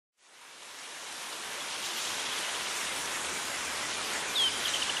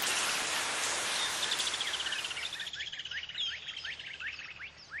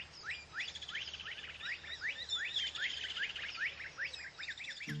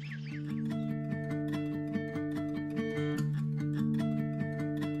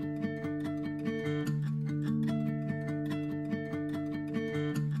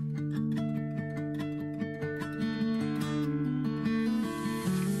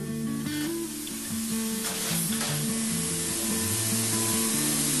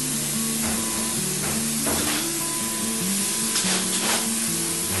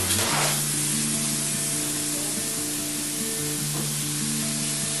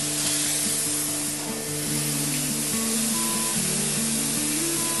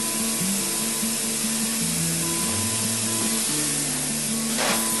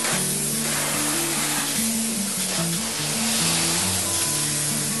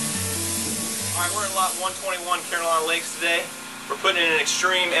Alright, we're at lot 121 Carolina Lakes today. We're putting in an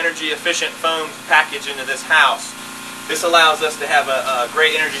extreme energy efficient foam package into this house. This allows us to have a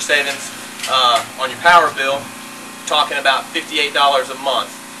great energy savings on your power bill, talking about $58 a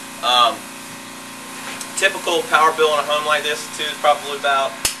month. Typical power bill on a home like this too is probably about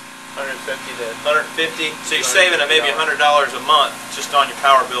 150 to 150. So you're saving maybe $100 a month just on your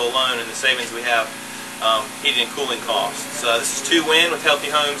power bill alone, and the savings we have heating and cooling costs. So this is Tu Nguyen with Healthy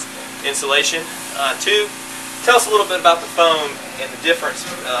Homes Insulation. Tu, tell us a little bit about the foam and the difference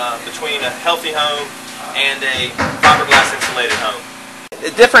between a healthy home and a fiberglass insulated home. The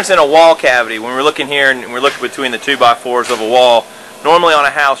difference in a wall cavity, when we're looking here and we're looking between the 2x4s of a wall, normally on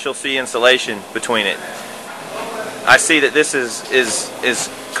a house you'll see insulation between it. I see that this is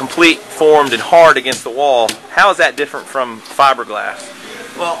complete formed and hard against the wall. How is that different from fiberglass?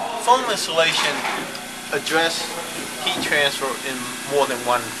 Well, foam insulation address heat transfer in more than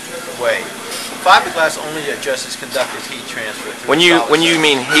one way. Fiberglass only addresses conductive heat transfer through When you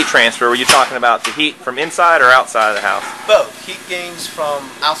mean heat transfer, were you talking about the heat from inside or outside of the house? Both. Heat gains from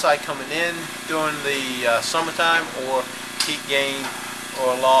outside coming in during the summertime, or heat gain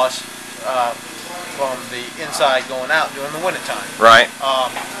or loss from the inside going out during the wintertime. Right.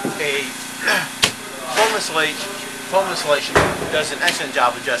 Foam insulation does an excellent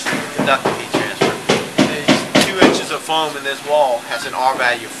job addressing conductive heat transfer. The 2 inches of foam in this wall has an R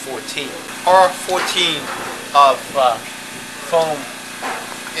value of 14. R14 of foam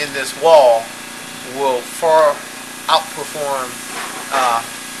in this wall will far outperform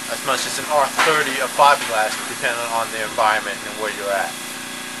as much as an R30 of fiberglass, depending on the environment and where you're at.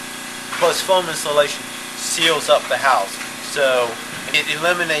 Plus, foam insulation seals up the house, so it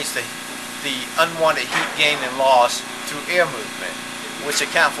eliminates the unwanted heat gain and loss through air movement, which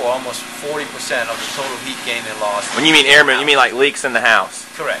account for almost 40% of the total heat gain and loss. When you mean air movement, you mean like leaks in the house?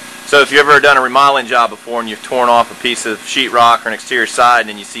 Correct. So if you've ever done a remodeling job before and you've torn off a piece of sheetrock or an exterior side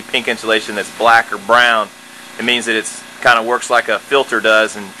and you see pink insulation that's black or brown, it means that it's kind of works like a filter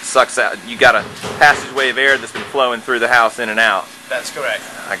does and sucks out. You got a passageway of air that's been flowing through the house in and out. That's correct.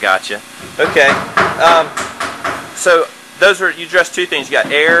 I got you. Okay. So you addressed 2 things. You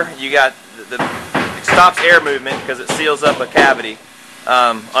got air. You got it stops air movement because it seals up a cavity.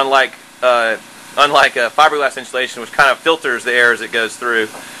 Unlike a fiberglass insulation, which kind of filters the air as it goes through.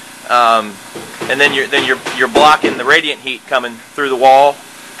 And then you're blocking the radiant heat coming through the wall.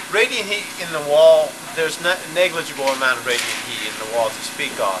 Radiant heat in the wall, there's a negligible amount of radiant heat in the wall to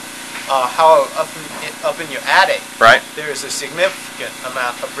speak of. However, up in your attic, right, there is a significant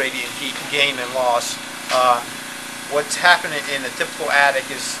amount of radiant heat gain and loss. What's happening in a typical attic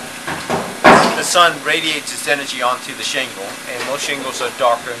is the sun radiates its energy onto the shingle, and most shingles are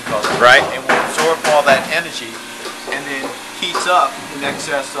darker in color. Right. And will absorb all that energy and then heats up in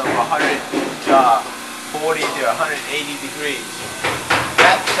excess of 140 to 180 degrees.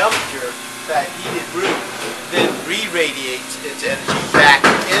 That temperature, that heated room, then re-radiates its energy back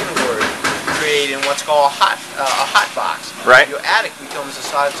inward, creating what's called a hot box. Right. Your attic becomes the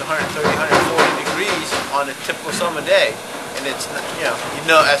size of 130, 140 degrees on a typical summer day, and it's as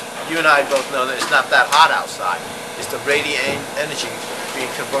you and I both know that it's not that hot outside. It's the radiant energy being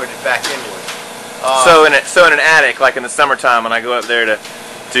converted back inward. So in an attic, like in the summertime, when I go up there to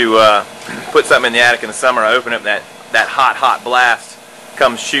put something in the attic in the summer, I open up that hot blast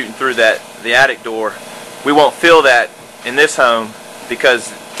comes shooting through the attic door. We won't feel that in this home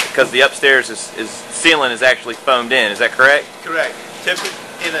because the upstairs ceiling is actually foamed in. Is that correct? Correct.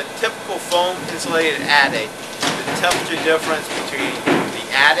 In a typical foam insulated attic, the temperature difference between the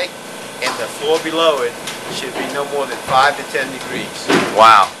attic and the floor below it should be no more than 5 to 10 degrees.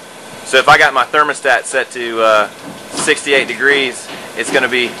 Wow. So if I got my thermostat set to 68 degrees, it's going to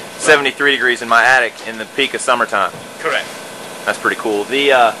be 73 degrees in my attic in the peak of summertime. Correct. That's pretty cool.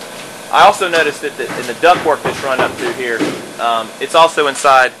 I also noticed that in the ductwork that's run up through here, it's also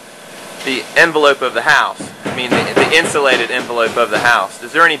inside the envelope of the house. I mean, the insulated envelope of the house.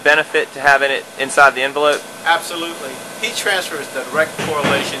 Is there any benefit to having it inside the envelope? Absolutely. Heat transfer is the direct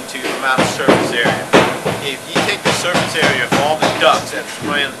correlation to the amount of surface area. If you take the surface area of all the ducts that's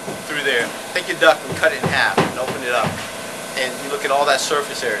running through there, take your duct and cut it in half and open it up, and you look at all that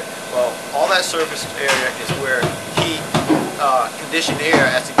surface area. Well, all that surface area is where heat, conditioned air,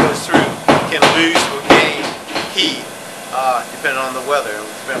 as it goes through, can lose or gain heat, depending on the weather,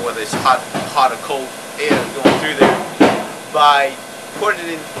 depending whether it's hot or cold air going through there. By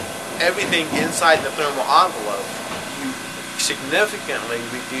putting everything inside the thermal envelope, you significantly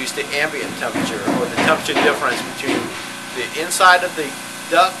reduce the ambient temperature, or the temperature difference between the inside of the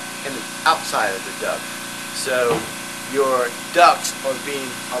duct and the outside of the duct. So your ducts are being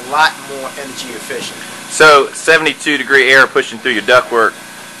a lot more energy efficient. So 72-degree air pushing through your ductwork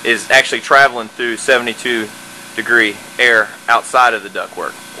is actually traveling through 72-degree air outside of the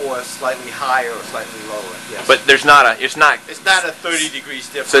ductwork. Or slightly higher or slightly lower, yes. But there's not a, it's not a 30 degrees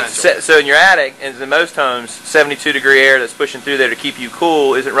differential. So in your attic, and in most homes, 72-degree air that's pushing through there to keep you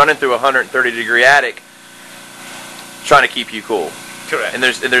cool isn't running through a 130-degree attic trying to keep you cool. Correct. And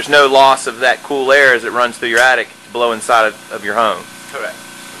there's no loss of that cool air as it runs through your attic to blow inside of your home. Correct.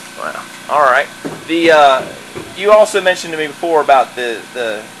 Wow. All right. You also mentioned to me before about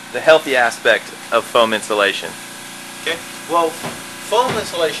the healthy aspect of foam insulation. Okay. Well, foam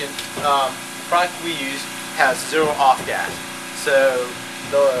insulation, the product we use has zero off gas. So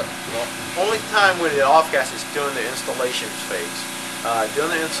the only time when the off gas is during the installation phase. During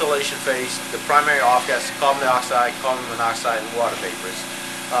the installation phase, the primary off gas is carbon dioxide, carbon monoxide, and water vapors.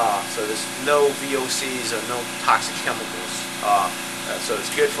 So there's no VOCs or no toxic chemicals. So it's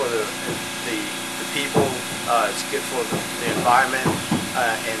good for the people, it's good for the environment,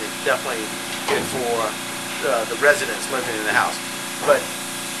 and it's definitely good for the residents living in the house. But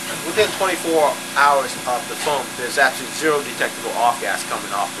within 24 hours of the foam, there's actually zero detectable off gas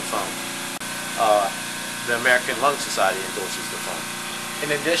coming off the foam. The American Lung Society endorses the foam.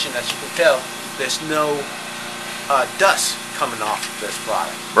 In addition, as you can tell, there's no dust coming off this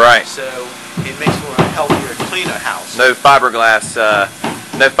product. Right. So it makes for a healthier, cleaner house. No fiberglass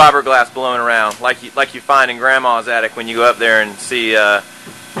blowing around like you find in Grandma's attic when you go up there and see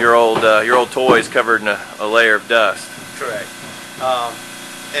your old toys covered in a layer of dust. Correct.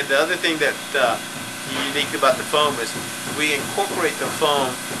 And the other thing that unique about the foam is we incorporate the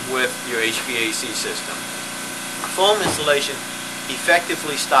foam with your HVAC system. Foam insulation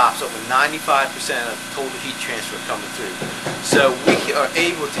effectively stops over 95% of total heat transfer coming through. So we are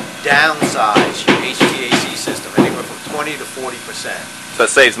able to downsize your HVAC system anywhere from 20 to 40%. So it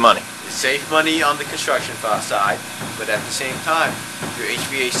saves money. It saves money on the construction side, but at the same time, your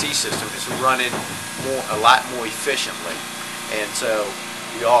HVAC system is running a lot more efficiently. And so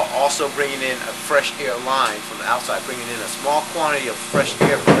we are also bringing in a fresh air line from the outside, bringing in a small quantity of fresh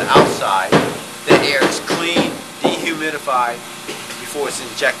air from the outside. The air is clean, dehumidified before it's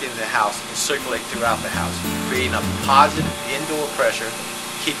injected in the house and circulate throughout the house, creating a positive indoor pressure,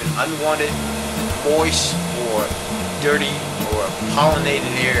 keeping unwanted, moist, or dirty, or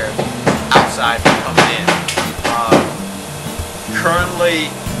pollinated air outside from coming in. Currently,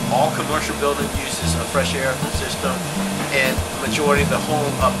 all commercial building uses a fresh air system, and the majority of the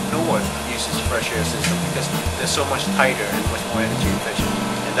home up north uses a fresh air system because they're so much tighter and much more energy efficient.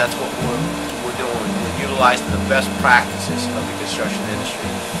 And that's what we're doing. We're utilizing the best practices of the construction industry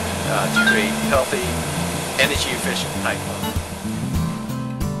to create healthy, energy efficient type homes.